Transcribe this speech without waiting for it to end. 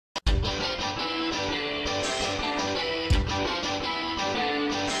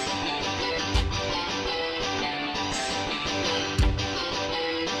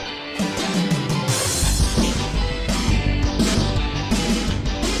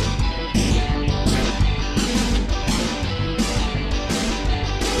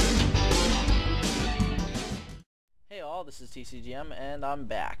this is TCGM and I'm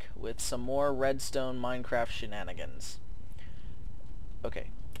back with some more Redstone Minecraft shenanigans. Okay,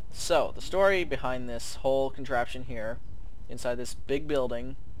 so the story behind this whole contraption here, inside this big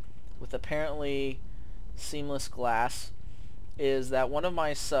building with apparently seamless glass, is that one of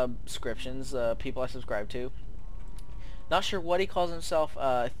my subscriptions, people I subscribe to, not sure what he calls himself,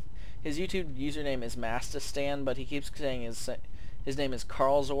 his YouTube username is Mastistan, but he keeps saying his name is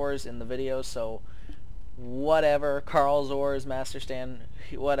Carlzors in the video, so whatever, Carlzors, Masterstan,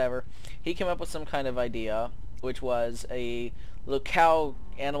 whatever. He came up with some kind of idea, which was a little cow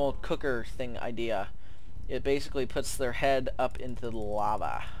animal cooker thing idea. It basically puts their head up into the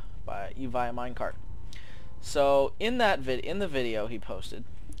lava via minecart. So in the video he posted,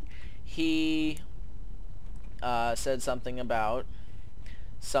 he said something about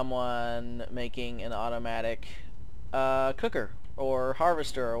someone making an automatic cooker or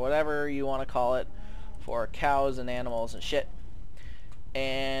harvester or whatever you want to call it for cows and animals and shit.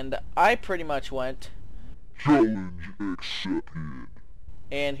 And I pretty much went, challenge accepted.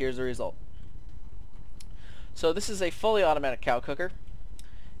 And here's the result. So this is a fully automatic cow cooker,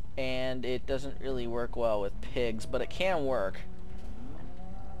 and it doesn't really work well with pigs, but it can work.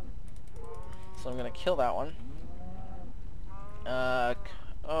 So I'm gonna kill that one.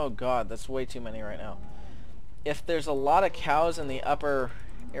 Oh god, that's way too many right now. If there's a lot of cows in the upper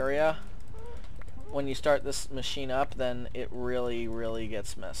area when you start this machine up, then it really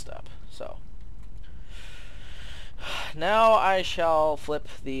gets messed up. So now I shall flip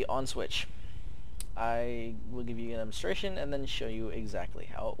the on switch. I will give you a demonstration and then show you exactly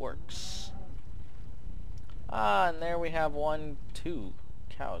how it works. And there we have 2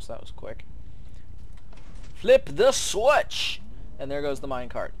 cows. That was quick. Flip the switch, and there goes the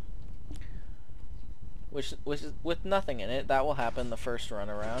minecart, which is with nothing in it. That will happen the first run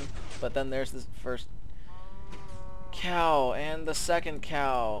around, but then there's this first cow and the second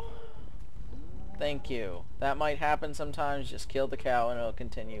cow. Thank you. That might happen sometimes. Just kill the cow and it'll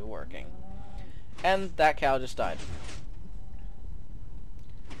continue working. And that cow just died.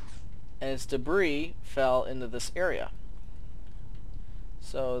 And its debris fell into this area.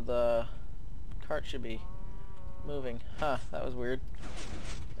 So the cart should be moving. Huh, that was weird.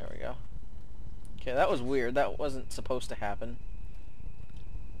 There we go. Okay, that was weird. That wasn't supposed to happen.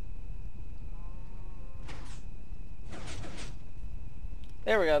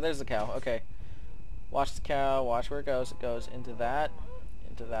 There we go. There's the cow. Okay. Watch the cow. Watch where it goes. It goes into that.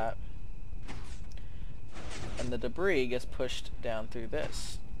 Into that. And the debris gets pushed down through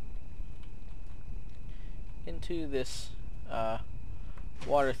this. Into this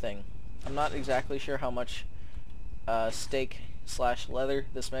water thing. I'm not exactly sure how much steak/leather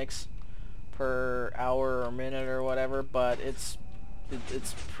this makes per hour or minute or whatever, but it's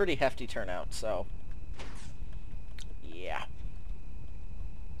pretty hefty turnout, so yeah.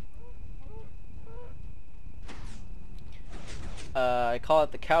 I call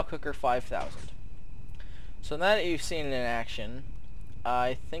it the Cow Cooker 5000. So now that you've seen it in action,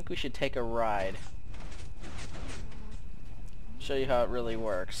 I think we should take a ride. Show you how it really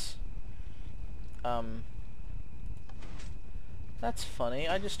works. That's funny.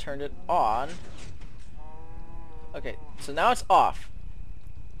 I just turned it on. Okay, so now it's off.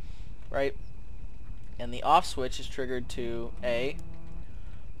 Right? And the off switch is triggered to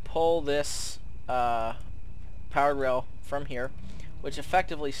pull this powered rail from here, which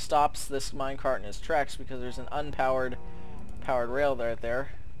effectively stops this minecart in its tracks because there's an unpowered powered rail right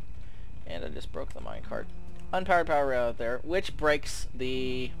there. And I just broke the minecart. Unpowered power rail out there, which breaks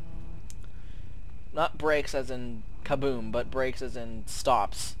the, not breaks as in kaboom, but breaks as in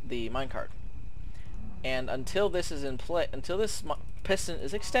stops the minecart. And until this is in play, until this piston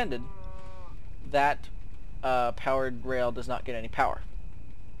is extended, that powered rail does not get any power.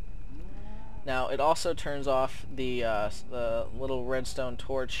 Now it also turns off the little redstone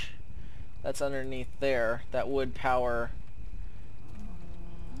torch that's underneath there that would power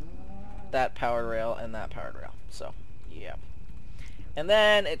that powered rail and that powered rail. So yeah, and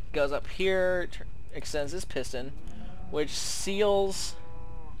then it goes up here, extends this piston, which seals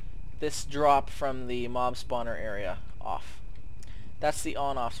this drop from the mob spawner area off. That's the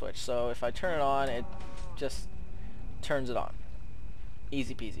on-off switch. So if I turn it on, it just turns it on.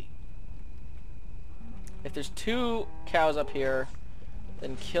 Easy peasy. If there's 2 cows up here,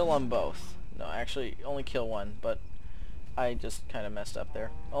 then kill them both. No, actually only kill one, but I just kind of messed up there.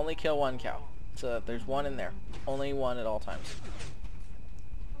 Only kill 1 cow. So there's 1 in there. Only 1 at all times.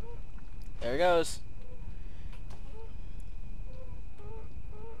 There it goes.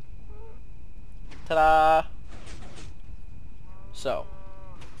 Ta-da! So,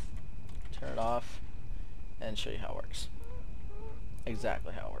 turn it off and show you how it works.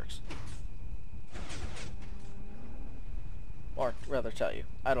 exactly how it works. Or rather tell you.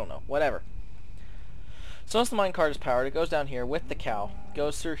 I don't know. Whatever. So once the minecart is powered, it goes down here with the cow,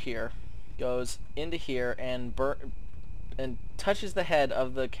 goes through here, goes into here, and touches the head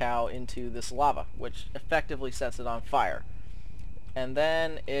of the cow into this lava, which effectively sets it on fire. And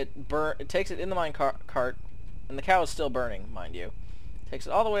then it takes it in the minecart, and the cow is still burning, mind you. Takes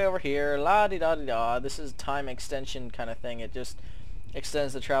it all the way over here, la-di-da-di-da. This is time extension kind of thing. It just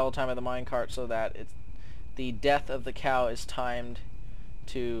extends the travel time of the minecart so that the death of the cow is timed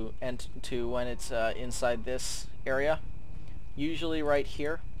to when it's inside this area, usually right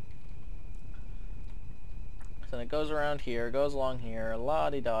here. So then it goes around here, goes along here,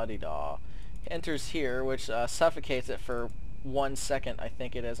 la-di-da-di-da. Enters here, which suffocates it for 1 second, I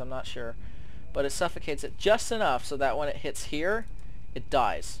think it is, I'm not sure. But it suffocates it just enough so that when it hits here, it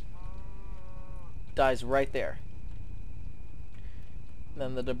dies. Dies right there.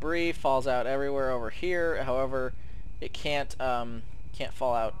 Then the debris falls out everywhere over here. However, it can't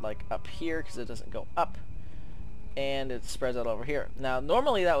fall out like up here because it doesn't go up, and it spreads out over here. Now,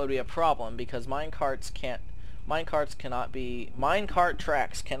 normally that would be a problem because minecart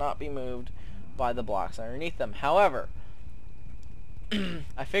tracks cannot be moved by the blocks underneath them. However,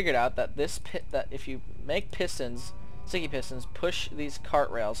 I figured out that that if you make pistons, sticky pistons, push these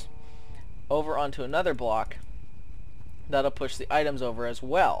cart rails over onto another block, that'll push the items over as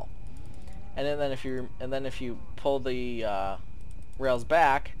well. And then if you pull the rails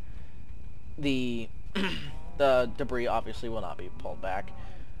back, the debris obviously will not be pulled back,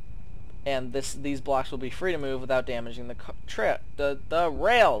 and these blocks will be free to move without damaging the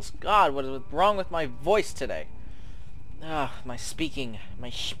rails. God, what is wrong with my voice today? My speaking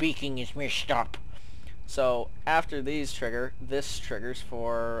is messed up. So after these this triggers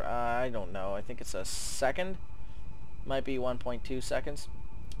for I don't know, I think it's a second, might be 1.2 seconds,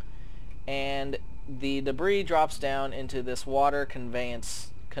 and the debris drops down into this water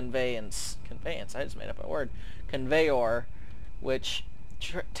conveyance, I just made up a word, conveyor, which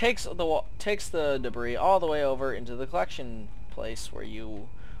takes the debris all the way over into the collection place where you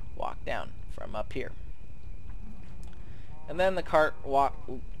walk down from up here. And then the cart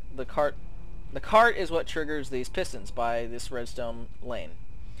is what triggers these pistons by this redstone lane.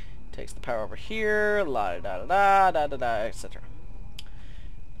 Takes the power over here, la da da da da da, etc.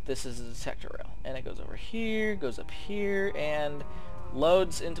 This is a detector rail, and it goes over here, goes up here, and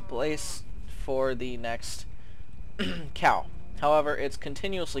loads into place for the next cow. However, it's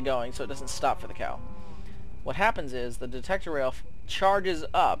continuously going, so it doesn't stop for the cow. What happens is the detector rail charges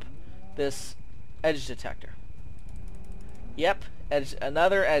up this edge detector. Yep,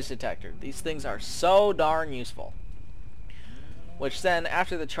 another edge detector. These things are so darn useful. Which then,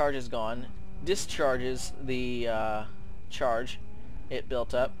 after the charge is gone, discharges the charge it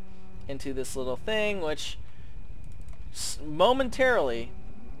built up into this little thing, which momentarily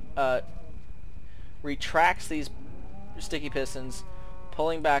retracts these sticky pistons,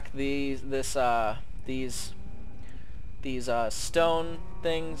 pulling back these stone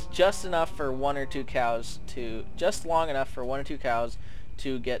things just enough for one or two cows to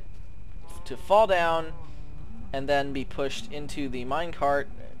fall down and then be pushed into the minecart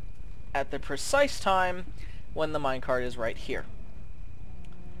at the precise time when the minecart is right here.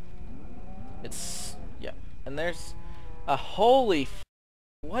 Yeah, and there's a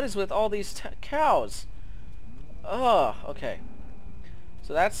what is with all these cows? Oh, okay.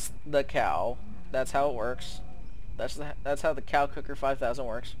 So that's the cow. That's how it works. That's how the Cow Cooker 5000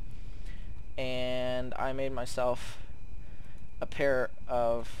 works. And I made myself a pair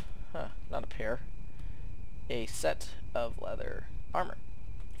of, a set of leather armor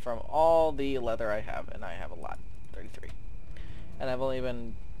from all the leather I have, and I have a lot, 33. And I've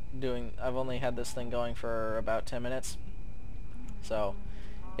only had this thing going for about 10 minutes. So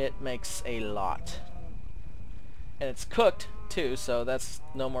it makes a lot. And it's cooked too, so that's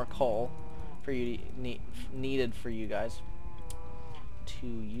no more coal for you needed for you guys to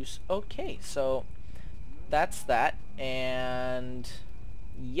use. Okay, so that's that, and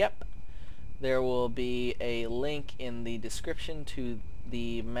yep, there will be a link in the description to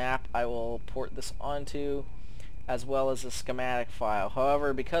the map I will port this onto, as well as a schematic file.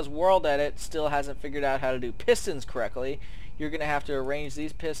 However, because WorldEdit still hasn't figured out how to do pistons correctly, you're gonna have to arrange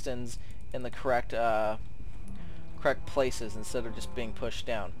these pistons in the correct places instead of just being pushed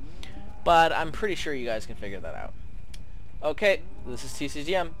down. But I'm pretty sure you guys can figure that out. Okay, this is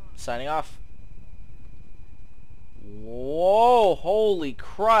TCGM, signing off. Whoa, holy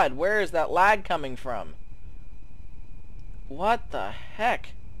crud, where is that lag coming from? What the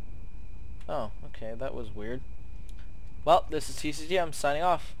heck? Oh, okay, that was weird. Well, this is TCGM signing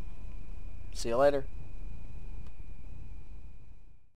off. See you later.